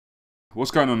What's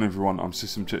going on, everyone? I'm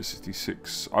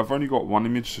System66. I've only got one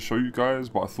image to show you guys,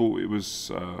 but I thought it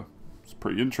was it's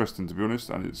pretty interesting, to be honest,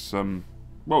 and it's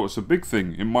well, it's a big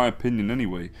thing in my opinion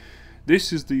anyway.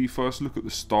 This is the first look at the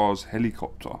STARS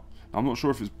helicopter. I'm not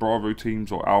sure if it's Bravo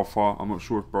teams or Alpha. I'm not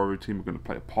sure if Bravo team are going to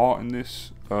play a part in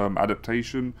this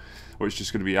adaptation, or it's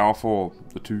just going to be Alpha or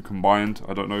the two combined.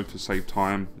 I don't know, to save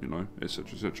time, you know,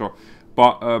 etc, etc.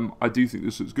 But I do think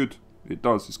this looks good. It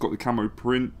does. It's got the camo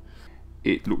print.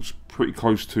 It looks pretty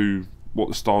close to what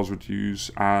the STARS would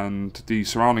use, and the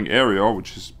surrounding area,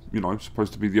 which is, you know,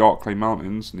 supposed to be the Arklay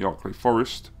Mountains and the Arklay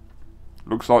Forest,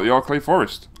 looks like the Arklay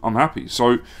Forest. I'm happy.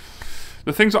 So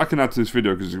the things that I can add to this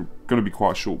video, because it's going to be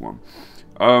quite a short one,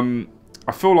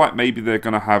 I feel like maybe they're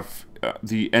going to have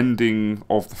the ending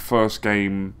of the first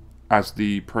game as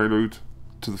the prelude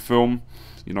to the film.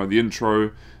 You know, the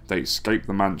intro, they escape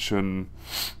the mansion,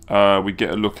 we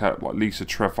get a look at like Lisa,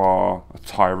 Trevor, a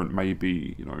tyrant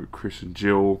maybe, you know, Chris and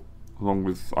Jill, along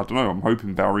with, I don't know, I'm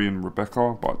hoping Barry and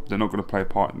Rebecca, but they're not going to play a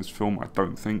part in this film, I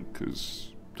don't think,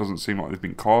 because it doesn't seem like they've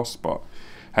been cast. But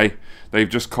hey, they've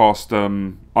just cast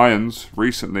Irons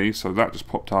recently, so that just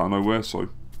popped out of nowhere, so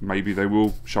maybe they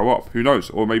will show up, who knows,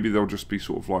 or maybe they'll just be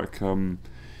sort of like,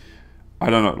 I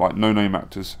don't know, like no-name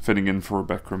actors filling in for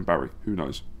Rebecca and Barry, who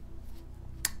knows.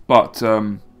 But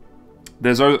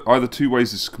there's either two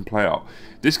ways this can play out.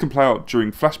 This can play out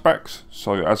during flashbacks,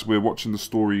 so as we're watching the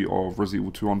story of Resident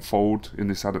Evil 2 unfold in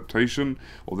this adaptation,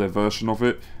 or their version of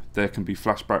it, there can be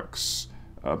flashbacks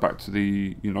back to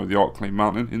the, you know, the Arklay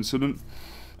Mountain incident,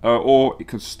 or it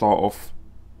can start off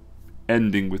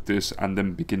ending with this and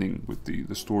then beginning with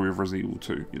the story of Resident Evil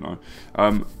 2. You know,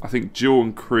 I think Jill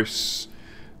and Chris,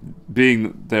 being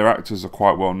that their actors are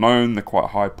quite well known, they're quite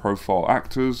high profile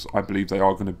actors, I believe they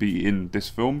are going to be in this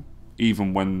film,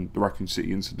 even when the Raccoon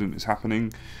City incident is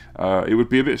happening. It would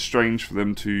be a bit strange for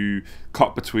them to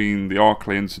cut between the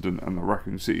Arklay incident and the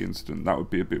Raccoon City incident. That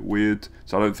would be a bit weird,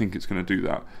 so I don't think it's going to do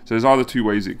that. So there's either two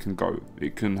ways it can go.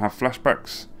 It can have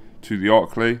flashbacks to the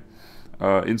Arklay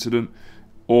incident,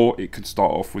 or it can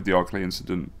start off with the Arklay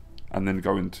incident and then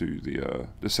go into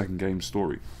the second game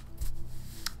story.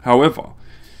 However,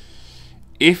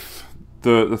 if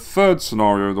the third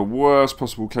scenario, the worst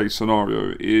possible case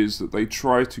scenario, is that they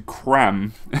try to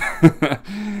cram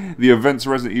the events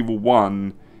of Resident Evil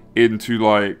 1 into,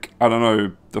 like, I don't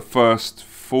know, the first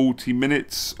 40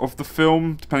 minutes of the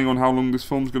film, depending on how long this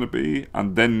film's going to be,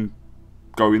 and then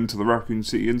go into the Raccoon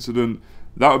City incident,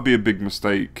 that would be a big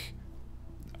mistake,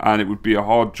 and it would be a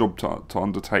hard job to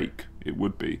undertake. It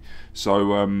would be.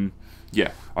 So,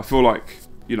 yeah, I feel like,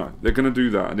 you know, they're going to do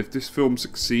that, and if this film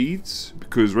succeeds,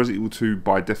 because Resident Evil 2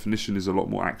 by definition is a lot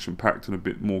more action-packed and a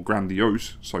bit more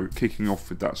grandiose, so kicking off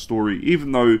with that story,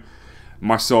 even though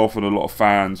myself and a lot of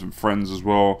fans and friends as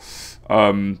well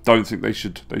don't think they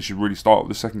should really start with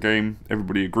the second game.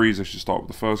 Everybody agrees they should start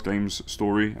with the first game's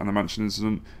story and the mansion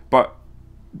incident, but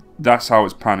that's how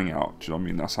it's panning out. Do you know what I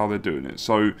mean? That's how they're doing it.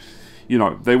 So, you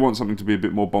know, they want something to be a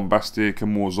bit more bombastic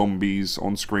and more zombies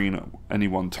on screen at any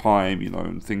one time, you know,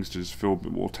 and things to just feel a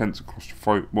bit more tense and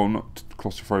claustrophobic. Well, not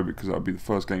claustrophobic, because that would be the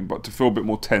first game, but to feel a bit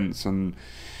more tense and,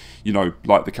 you know,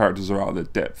 like the characters are out of their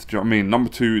depth. Do you know what I mean? Number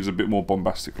 2 is a bit more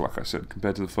bombastic, like I said,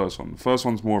 compared to the first one. The first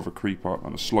one's more of a creeper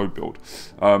and a slow build.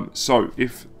 So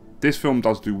if this film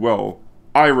does do well,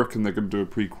 I reckon they're going to do a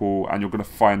prequel, and you're going to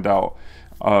find out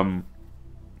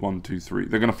 1, 2, 3.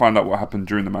 They're going to find out what happened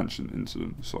during the mansion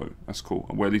incident, so that's cool,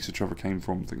 and where Lisa, Trevor came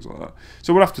from, things like that.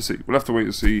 So we'll have to see. We'll have to wait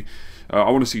to see. I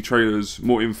want to see trailers,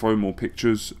 more info, more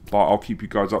pictures, but I'll keep you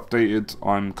guys updated.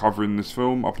 I'm covering this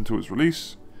film up until its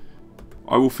release.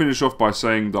 I will finish off by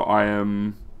saying that I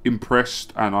am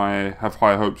impressed and I have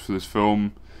high hopes for this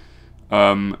film.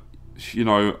 You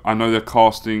know, I know they're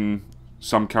casting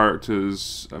some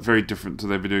characters very different to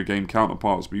their video game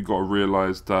counterparts, but you've got to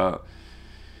realise that,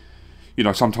 you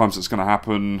know, sometimes it's going to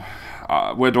happen.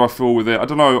 Where do I feel with it? I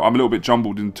don't know. I'm a little bit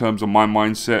jumbled in terms of my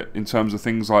mindset, in terms of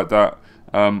things like that.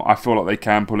 I feel like they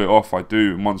can pull it off. I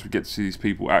do. And once we get to see these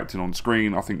people acting on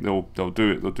screen, I think they'll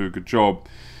do it. They'll do a good job.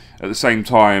 At the same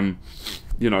time,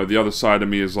 you know, the other side of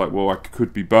me is like, well, I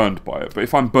could be burned by it. But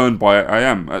if I'm burned by it, I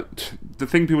am. The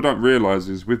thing people don't realise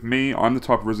is, with me, I'm the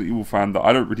type of Resident Evil fan that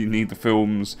I don't really need the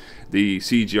films, the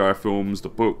CGI films, the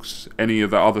books, any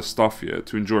of that other stuff here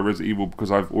to enjoy Resident Evil,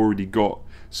 because I've already got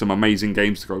some amazing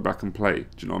games to go back and play.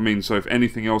 Do you know what I mean? So if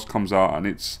anything else comes out and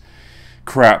it's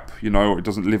crap, you know, or it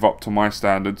doesn't live up to my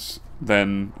standards,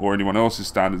 then, or anyone else's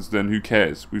standards, then who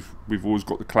cares? We've always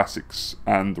got the classics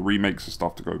and the remakes and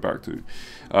stuff to go back to.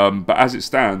 But as it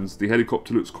stands, the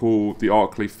helicopter looks cool, the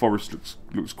Arklay Forest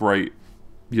looks great,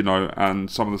 you know,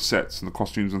 and some of the sets and the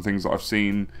costumes and things that I've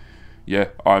seen yeah,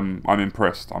 I'm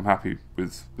impressed. I'm happy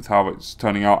with how it's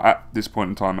turning out at this point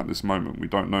in time, at this moment. We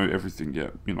don't know everything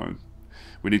yet, you know.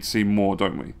 We need to see more,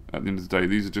 don't we? At the end of the day,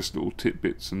 these are just little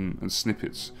tidbits and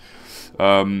snippets,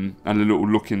 and a little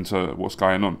look into what's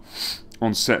going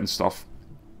on set and stuff.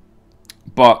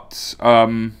 But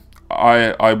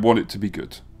I want it to be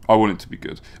good. I want it to be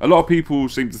good. A lot of people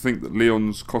seem to think that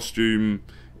Leon's costume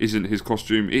isn't his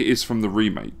costume. It is from the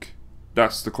remake.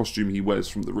 That's the costume he wears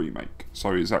from the remake.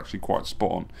 So it's actually quite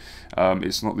spot on.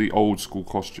 It's not the old school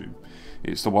costume.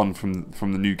 It's the one from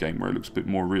the new game where it looks a bit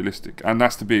more realistic. And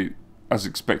that's to be as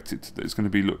expected. That it's going to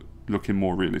be looking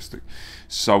more realistic.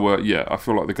 So yeah, I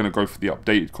feel like they're going to go for the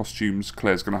updated costumes.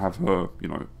 Claire's going to have her, you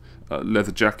know,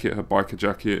 leather jacket, her biker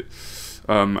jacket,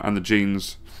 and the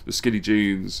jeans, the skinny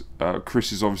jeans.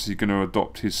 Chris is obviously going to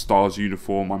adopt his Stars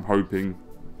uniform. I'm hoping.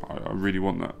 I really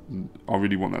want that. I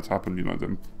really want that to happen. You know,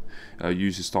 them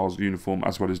use his Stars uniform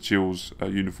as well as Jill's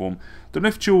uniform. Don't know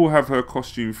if Jill will have her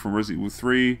costume from Resident Evil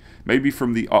 3. Maybe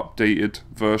from the updated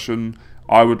version.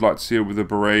 I would like to see her with a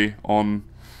beret on,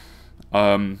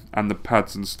 and the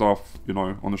pads and stuff, you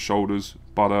know, on the shoulders.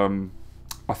 But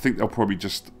I think they'll probably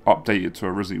just update it to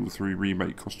a Resident Evil 3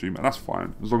 remake costume, and that's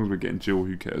fine as long as we're getting Jill.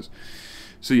 Who cares?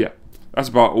 So yeah, that's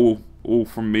about all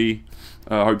from me.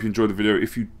 I hope you enjoyed the video.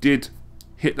 If you did,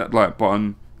 hit that like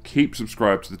button. Keep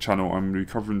subscribed to the channel. I'm going to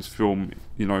be covering this film,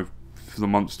 you know, for the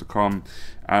months to come,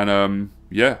 and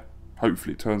yeah,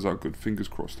 hopefully it turns out good. Fingers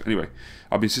crossed. Anyway,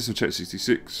 I've been System Check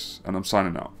 66, and I'm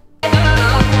signing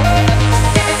out.